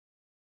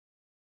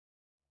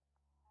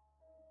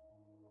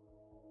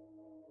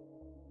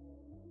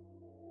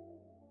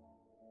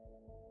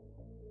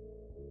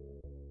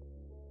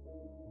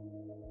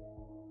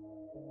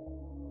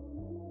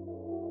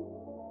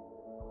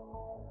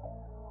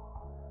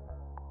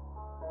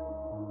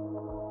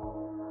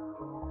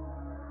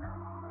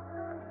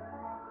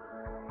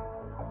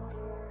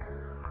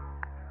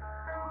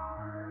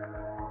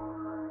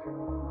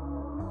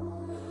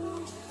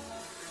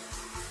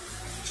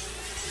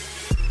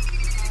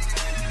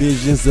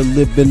Visions of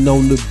living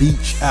on the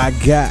beach. I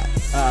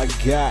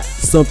got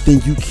something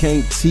you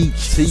can't teach.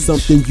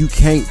 Something you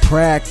can't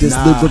practice.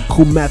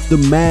 Lyrical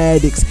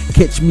mathematics,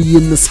 catch me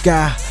in the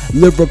sky.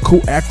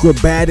 Lyrical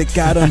acrobatic,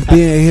 I done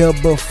been here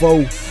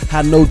before.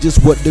 I know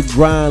just what to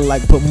grind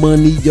like. Put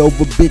money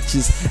over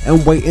bitches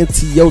and wait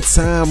until your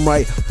time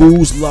right.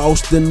 Fools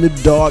lost in the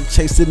dark,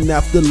 chasing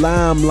after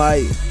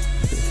limelight.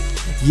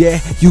 Yeah,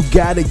 you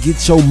gotta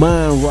get your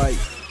mind right.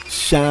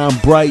 Shine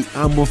bright,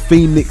 I'm a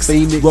phoenix.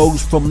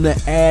 Rose from the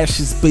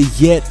ashes, but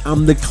yet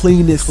I'm the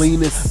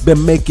cleanest.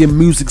 Been making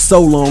music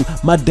so long,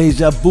 my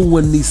deja vu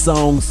in these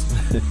songs.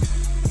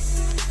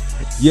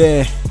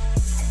 Yeah,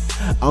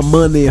 I'm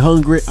money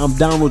hungry, I'm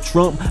Donald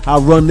Trump. I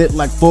run it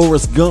like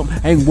Forrest Gump.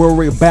 Ain't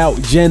worried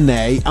about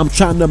Jenny, I'm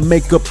trying to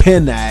make a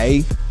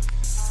penny.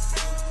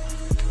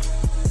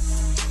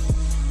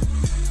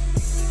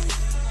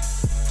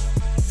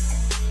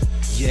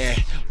 Yeah,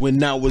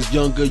 when I was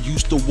younger,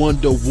 used to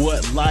wonder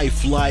what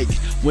life like.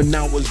 When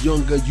I was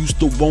younger, used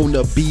to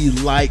wanna be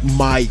like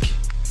Mike.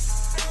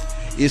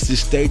 It's the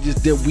stages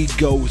that we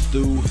go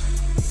through.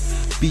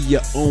 Be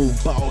your own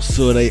boss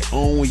so they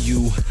own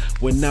you.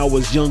 When I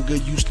was younger,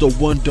 used to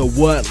wonder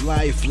what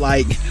life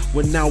like.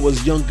 When I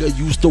was younger,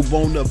 used to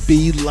wanna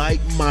be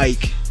like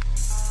Mike.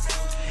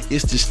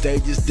 It's the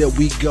stages that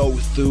we go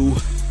through.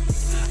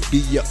 Be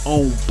your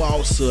own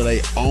boss so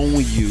they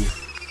own you.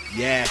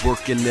 Yeah,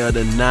 working at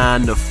a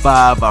 9 to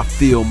 5, I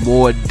feel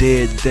more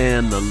dead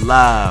than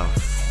alive.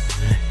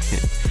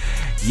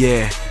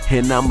 Yeah,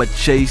 and I'ma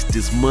chase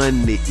this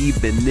money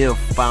even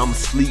if I'm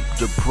sleep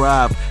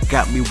deprived.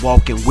 Got me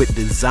walking with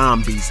the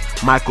zombies.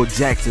 Michael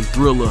Jackson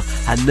Thriller.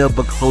 I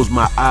never close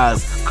my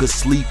eyes, cause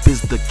sleep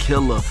is the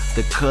killer,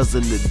 the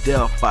cousin of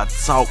death. I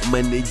talk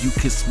money, you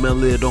can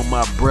smell it on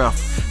my breath.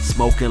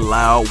 Smoking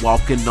loud,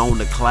 walking on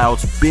the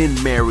clouds.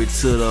 Been married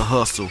to the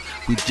hustle,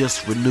 we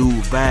just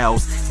renewed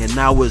vows. And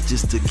I was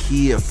just a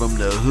kid from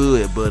the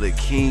hood, but a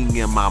king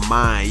in my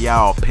mind.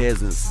 Y'all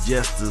peasants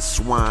just a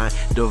swine.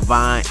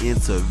 Divine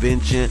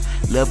intervention,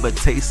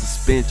 levitate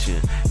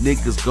suspension.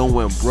 Niggas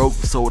going broke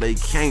so they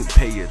can't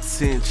pay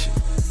attention.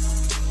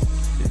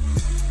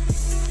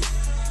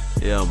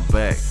 Yeah, I'm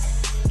back.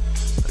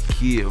 A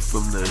kid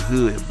from the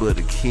hood, but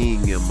a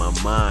king in my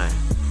mind.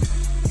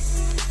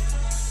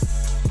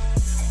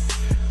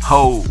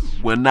 Ho,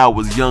 when I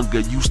was younger,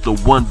 used to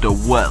wonder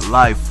what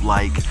life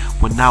like.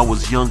 When I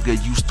was younger,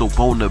 used to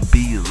wanna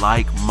be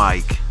like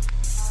Mike.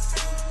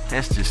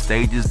 That's the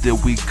stages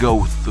that we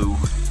go through.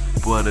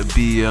 But to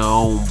be your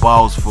own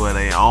boss for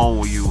they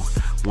own you.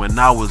 When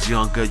I was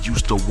younger,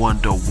 used to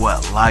wonder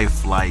what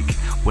life like.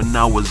 When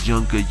I was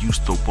younger,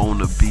 used to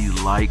wanna be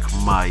like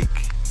Mike.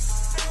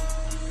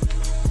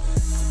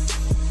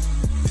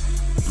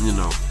 You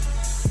know,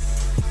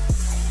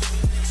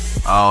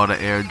 all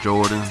the Air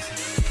Jordans,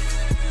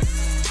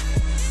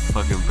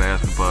 fucking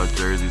basketball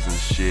jerseys and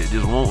shit.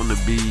 Just wanting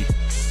to be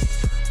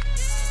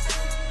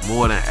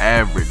more than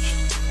average.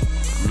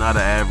 I'm not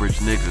an average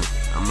nigga.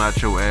 I'm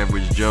not your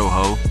average Joe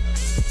ho.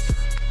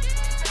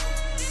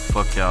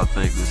 Fuck y'all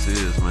think this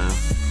is, man.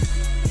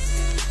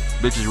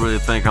 Bitches really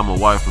think I'ma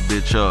wife a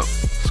bitch up,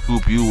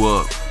 scoop you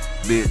up,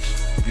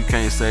 bitch. If you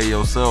can't say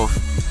yourself,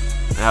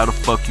 then how the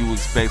fuck you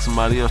expect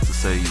somebody else to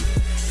say you?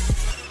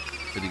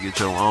 Better get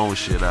your own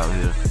shit out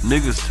here.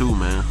 Niggas too,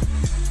 man.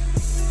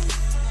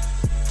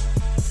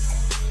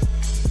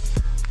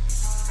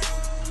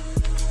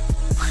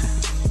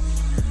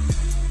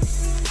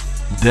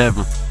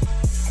 Devin.